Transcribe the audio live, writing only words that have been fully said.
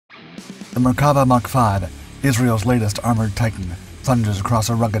The Merkava Mark V, Israel's latest armored titan, thunders across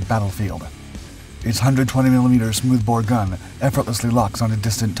a rugged battlefield. Its 120mm smoothbore gun effortlessly locks onto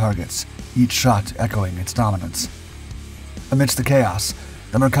distant targets, each shot echoing its dominance. Amidst the chaos,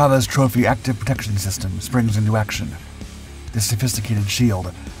 the Merkava's trophy active protection system springs into action. This sophisticated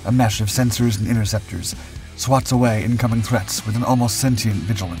shield, a mesh of sensors and interceptors, swats away incoming threats with an almost sentient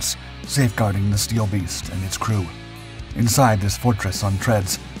vigilance, safeguarding the steel beast and its crew. Inside this fortress on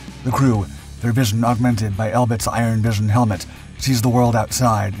treads, the crew, their vision augmented by Elbit's iron vision helmet, sees the world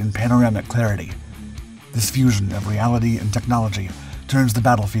outside in panoramic clarity. This fusion of reality and technology turns the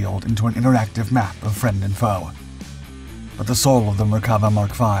battlefield into an interactive map of friend and foe. But the soul of the Merkava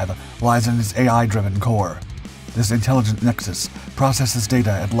Mark V lies in its AI-driven core. This intelligent nexus processes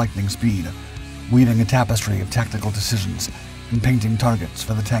data at lightning speed, weaving a tapestry of tactical decisions and painting targets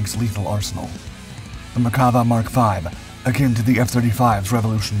for the tank's lethal arsenal. The Merkava Mark V, akin to the F-35's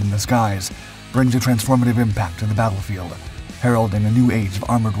revolution in the skies, brings a transformative impact to the battlefield, heralding a new age of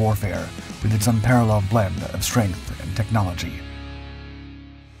armored warfare with its unparalleled blend of strength and technology.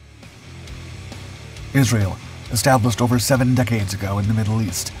 Israel, established over 7 decades ago in the Middle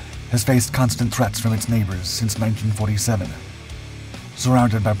East, has faced constant threats from its neighbors since 1947.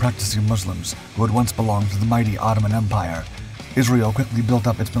 Surrounded by practicing Muslims who had once belonged to the mighty Ottoman Empire, Israel quickly built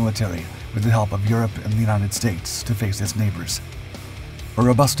up its military with the help of Europe and the United States to face its neighbors. A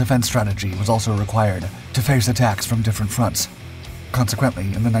robust defense strategy was also required to face attacks from different fronts.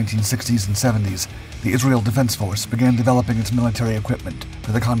 Consequently, in the 1960s and 70s, the Israel Defense Force began developing its military equipment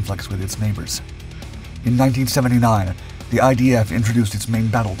for the conflicts with its neighbors. In 1979, the IDF introduced its main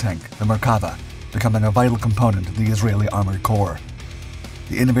battle tank, the Merkava, becoming a vital component of the Israeli Armored Corps.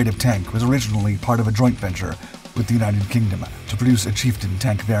 The innovative tank was originally part of a joint venture with the United Kingdom to produce a Chieftain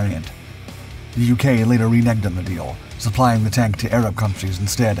tank variant. The UK later reneged on the deal, supplying the tank to Arab countries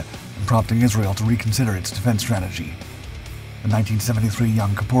instead, and prompting Israel to reconsider its defense strategy. The 1973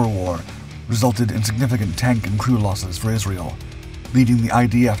 Yom Kippur War resulted in significant tank and crew losses for Israel, leading the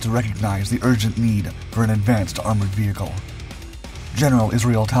IDF to recognize the urgent need for an advanced armored vehicle. General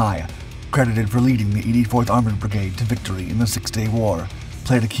Israel Tai, credited for leading the 84th Armored Brigade to victory in the Six-Day War,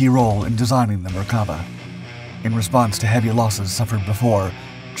 played a key role in designing the Merkava. In response to heavy losses suffered before,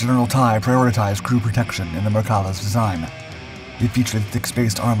 General Tai prioritized crew protection in the Merkava's design. It featured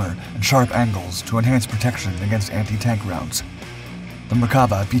thick-spaced armor and sharp angles to enhance protection against anti-tank rounds. The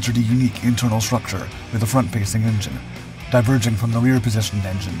Merkava featured a unique internal structure with a front-facing engine, diverging from the rear-positioned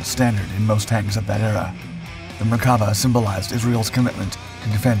engine standard in most tanks of that era. The Merkava symbolized Israel's commitment to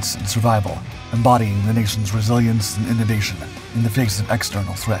defense and survival, embodying the nation's resilience and innovation in the face of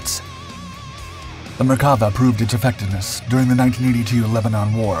external threats. The Merkava proved its effectiveness during the 1982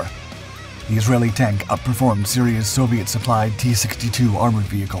 Lebanon War. The Israeli tank outperformed Syria's Soviet-supplied T-62 armored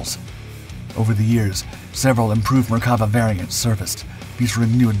vehicles. Over the years, several improved Merkava variants surfaced,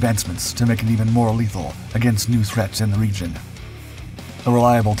 featuring new advancements to make it even more lethal against new threats in the region. The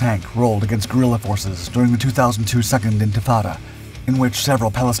reliable tank rolled against guerrilla forces during the 2002 Second Intifada, in which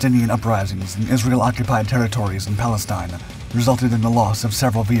several Palestinian uprisings in Israel-occupied territories in Palestine resulted in the loss of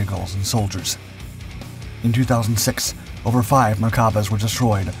several vehicles and soldiers. In 2006, over 5 Merkavas were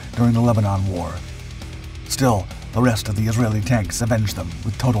destroyed during the Lebanon War. Still, the rest of the Israeli tanks avenged them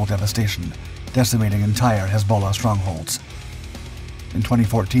with total devastation, decimating entire Hezbollah strongholds. In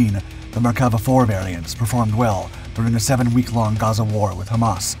 2014, the Merkava 4 variants performed well during a 7-week-long Gaza war with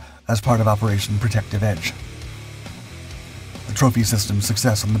Hamas as part of Operation Protective Edge. The trophy system's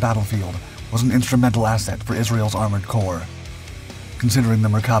success on the battlefield was an instrumental asset for Israel's armored corps. Considering the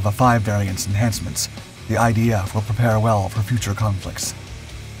Merkava 5 variant's enhancements, the IDF will prepare well for future conflicts.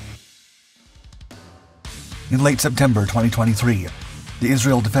 In late September 2023, the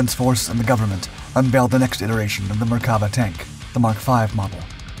Israel Defense Force and the government unveiled the next iteration of the Merkava tank, the Mark V model.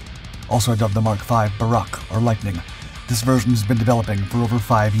 Also dubbed the Mark V Barak, or Lightning, this version has been developing for over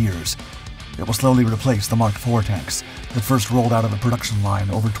 5 years. It will slowly replace the Mark IV tanks that first rolled out of a production line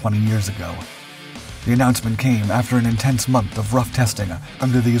over 20 years ago. The announcement came after an intense month of rough testing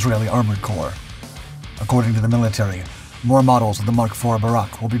under the Israeli Armored Corps. According to the military, more models of the Mark IV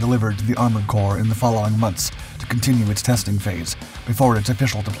Barak will be delivered to the Armored Corps in the following months to continue its testing phase before its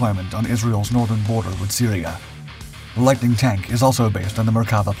official deployment on Israel's northern border with Syria. The Lightning tank is also based on the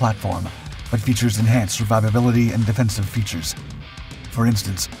Merkava platform, but features enhanced survivability and defensive features. For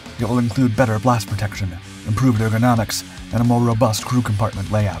instance, it will include better blast protection, improved ergonomics, and a more robust crew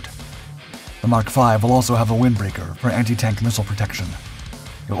compartment layout. The Mark V will also have a windbreaker for anti-tank missile protection.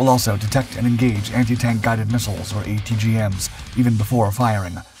 It will also detect and engage anti-tank guided missiles, or ATGMs, even before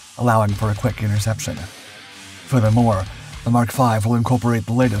firing, allowing for a quick interception. Furthermore, The Mark V will incorporate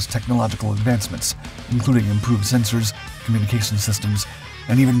the latest technological advancements, including improved sensors, communication systems,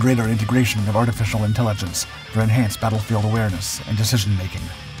 and even greater integration of artificial intelligence for enhanced battlefield awareness and decision-making.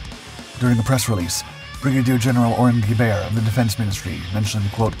 During a press release, Brigadier General Oren Guibert of the Defense Ministry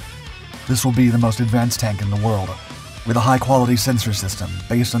mentioned, quote, "This will be the most advanced tank in the world, with a high-quality sensor system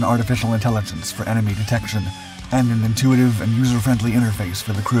based on artificial intelligence for enemy detection and an intuitive and user-friendly interface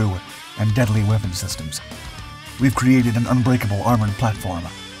for the crew and deadly weapon systems. We've created an unbreakable armored platform,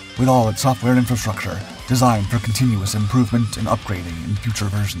 with all its software infrastructure designed for continuous improvement and upgrading in future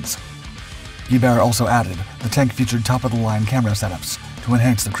versions." Guibert also added the tank featured top-of-the-line camera setups to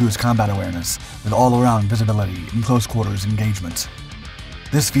enhance the crew's combat awareness with all-around visibility in close-quarters engagements.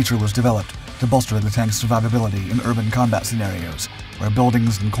 This feature was developed to bolster the tank's survivability in urban combat scenarios where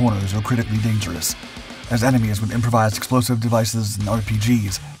buildings and corners are critically dangerous, as enemies with improvised explosive devices and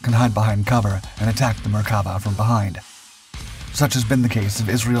RPGs can hide behind cover and attack the Merkava from behind. Such has been the case of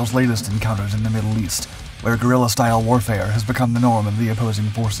Israel's latest encounters in the Middle East, where guerrilla-style warfare has become the norm of the opposing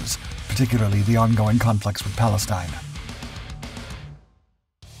forces, particularly the ongoing conflicts with Palestine.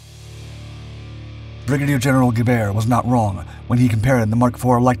 Brigadier General Guibert was not wrong when he compared the Mark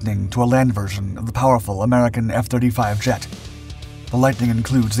IV Lightning to a land version of the powerful American F-35 jet. The Lightning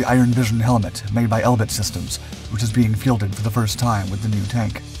includes the Iron Vision helmet made by Elbit Systems, which is being fielded for the first time with the new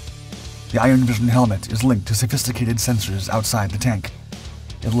tank. The Iron Vision helmet is linked to sophisticated sensors outside the tank.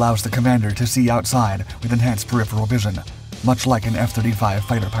 It allows the commander to see outside with enhanced peripheral vision, much like an F-35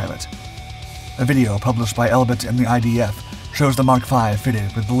 fighter pilot. A video published by Elbit and the IDF shows the Mark V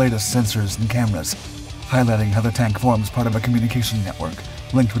fitted with the latest sensors and cameras, highlighting how the tank forms part of a communication network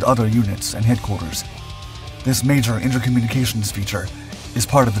linked with other units and headquarters. This major intercommunications feature is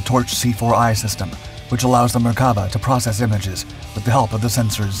part of the Torch C4I system, which allows the Merkava to process images with the help of the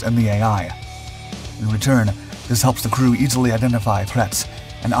sensors and the AI. In return, this helps the crew easily identify threats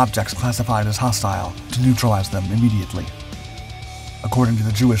and objects classified as hostile to neutralize them immediately. According to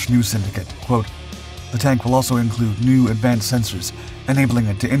the Jewish News Syndicate, quote, "The tank will also include new advanced sensors, enabling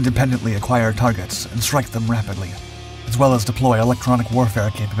it to independently acquire targets and strike them rapidly, as well as deploy electronic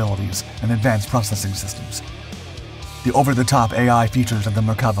warfare capabilities and advanced processing systems." The over-the-top AI features of the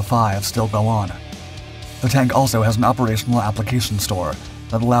Merkava 5 still go on. The tank also has an operational application store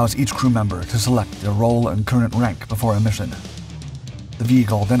that allows each crew member to select their role and current rank before a mission. The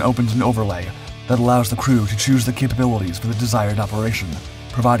vehicle then opens an overlay that allows the crew to choose the capabilities for the desired operation,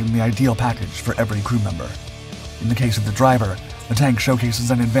 providing the ideal package for every crew member. In the case of the driver, the tank showcases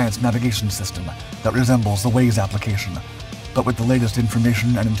an advanced navigation system that resembles the Waze application, but with the latest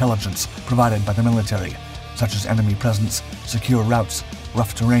information and intelligence provided by the military, such as enemy presence, secure routes,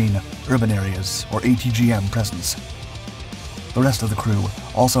 rough terrain, urban areas, or ATGM presence. The rest of the crew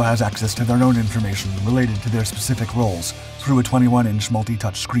also has access to their own information related to their specific roles through a 21-inch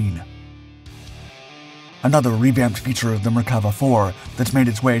multi-touch screen. Another revamped feature of the Merkava 4 that's made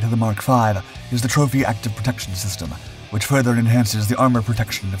its way to the Mark V is the Trophy Active Protection System, which further enhances the armor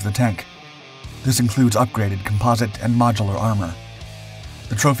protection of the tank. This includes upgraded composite and modular armor.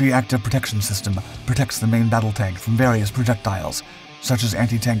 The Trophy Active Protection System protects the main battle tank from various projectiles, such as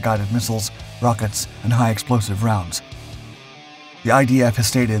anti-tank guided missiles, rockets, and high-explosive rounds. The IDF has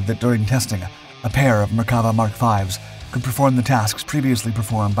stated that during testing, a pair of Merkava Mark Vs could perform the tasks previously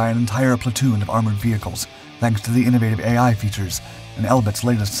performed by an entire platoon of armored vehicles, thanks to the innovative AI features and Elbit's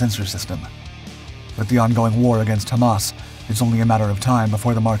latest sensor system. With the ongoing war against Hamas, it's only a matter of time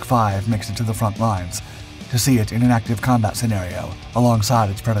before the Mark V makes it to the front lines, to see it in an active combat scenario alongside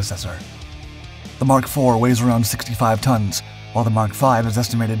its predecessor. The Mark IV weighs around 65 tons, while the Mark V is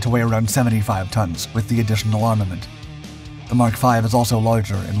estimated to weigh around 75 tons with the additional armament. The Mark V is also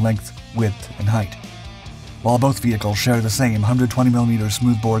larger in length, width, and height. While both vehicles share the same 120mm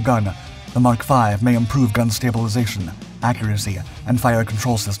smoothbore gun, the Mark V may improve gun stabilization, accuracy, and fire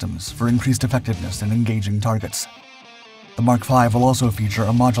control systems for increased effectiveness in engaging targets. The Mark V will also feature a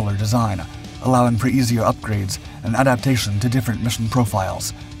modular design, allowing for easier upgrades and adaptation to different mission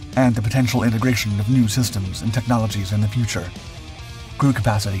profiles, and the potential integration of new systems and technologies in the future. Crew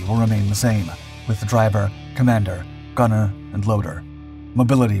capacity will remain the same, with the driver, commander, gunner, and loader.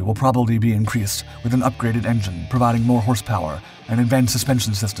 Mobility will probably be increased with an upgraded engine providing more horsepower and advanced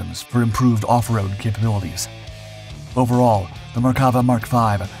suspension systems for improved off-road capabilities. Overall, the Merkava Mark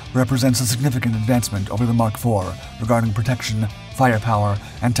V represents a significant advancement over the Mark IV regarding protection, firepower,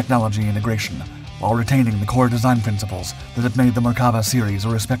 and technology integration, while retaining the core design principles that have made the Merkava series a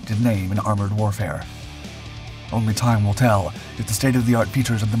respected name in armored warfare. Only time will tell if the state-of-the-art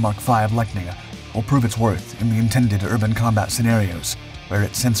features of the Mark V Lightning will prove its worth in the intended urban combat scenarios, where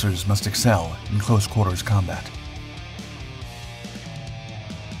its sensors must excel in close-quarters combat.